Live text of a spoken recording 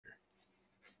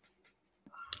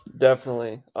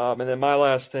Definitely. And then my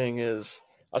last thing is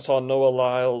I saw Noah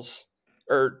Lyles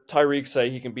or Tyreek say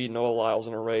he can beat Noah Lyles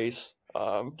in a race.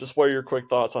 Just what are your quick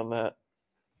thoughts on that?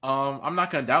 I'm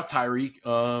not gonna doubt Tyreek.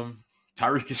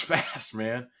 Tyreek is fast,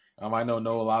 man. I know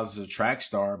Noah Lyles is a track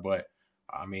star, but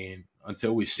I mean,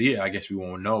 until we see it, I guess we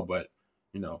won't know. But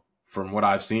from what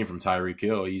I've seen from Tyreek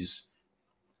Hill, he's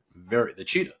very the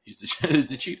cheetah. He's the,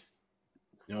 the cheetah.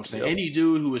 You know what I'm saying? Yep. Any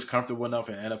dude who is comfortable enough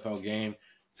in an NFL game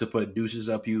to put deuces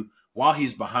up you while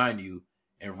he's behind you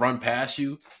and run past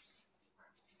you,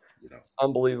 you know, I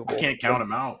Unbelievable. can't count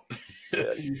him out.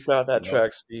 Yeah, he's got you that know,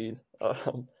 track speed.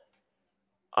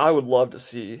 I would love to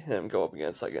see him go up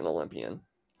against like an Olympian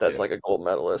that's yeah. like a gold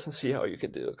medalist and see how you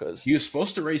could do. Because He was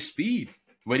supposed to race speed,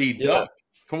 but he yeah, ducked.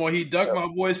 Come on, he ducked my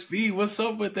boy Speed. What's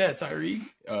up with that, Tyreek?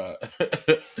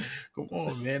 Come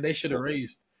on, man. They should have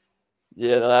raced.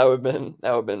 yeah, that would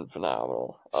have been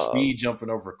phenomenal. Speed jumping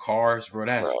over cars, bro.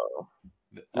 That's Bro,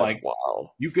 that's like wild.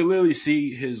 you could literally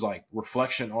see his like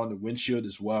reflection on the windshield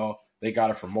as well. They got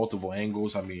it from multiple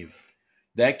angles. I mean,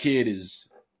 that kid is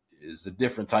a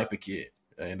different type of kid,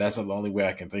 and that's the only way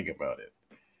I can think about it.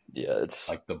 Yeah, it's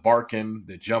Like the barking,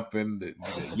 the jumping, the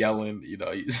yelling.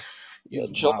 yeah,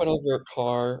 He's jumping wild. over a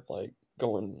car like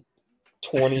going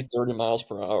 20, 30 miles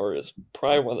per hour is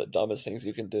probably one of the dumbest things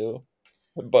you can do,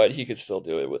 but he could still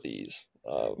do it with ease.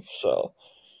 But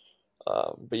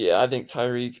yeah, I think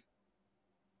Tyreek.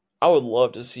 I would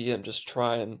love to see him just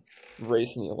try and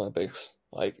race in the Olympics.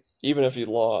 Like even if he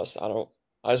lost, I don't.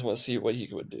 I just want to see what he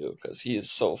would do because he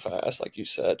is so fast. Like you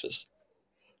said, just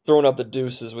throwing up the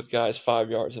deuces with guys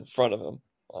 5 yards in front of him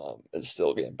and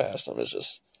still getting past them is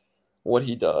just what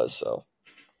he does. So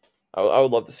I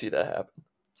would love to see that happen.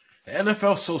 The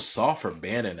NFL's so soft for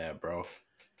banning that, bro.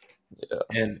 Yeah,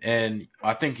 And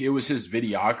I think it was his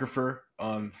videographer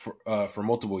for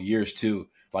multiple years too.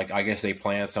 Like I guess they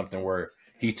planned something where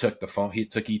he took the phone, he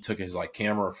took his like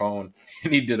camera phone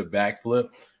and he did a backflip.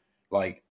 Like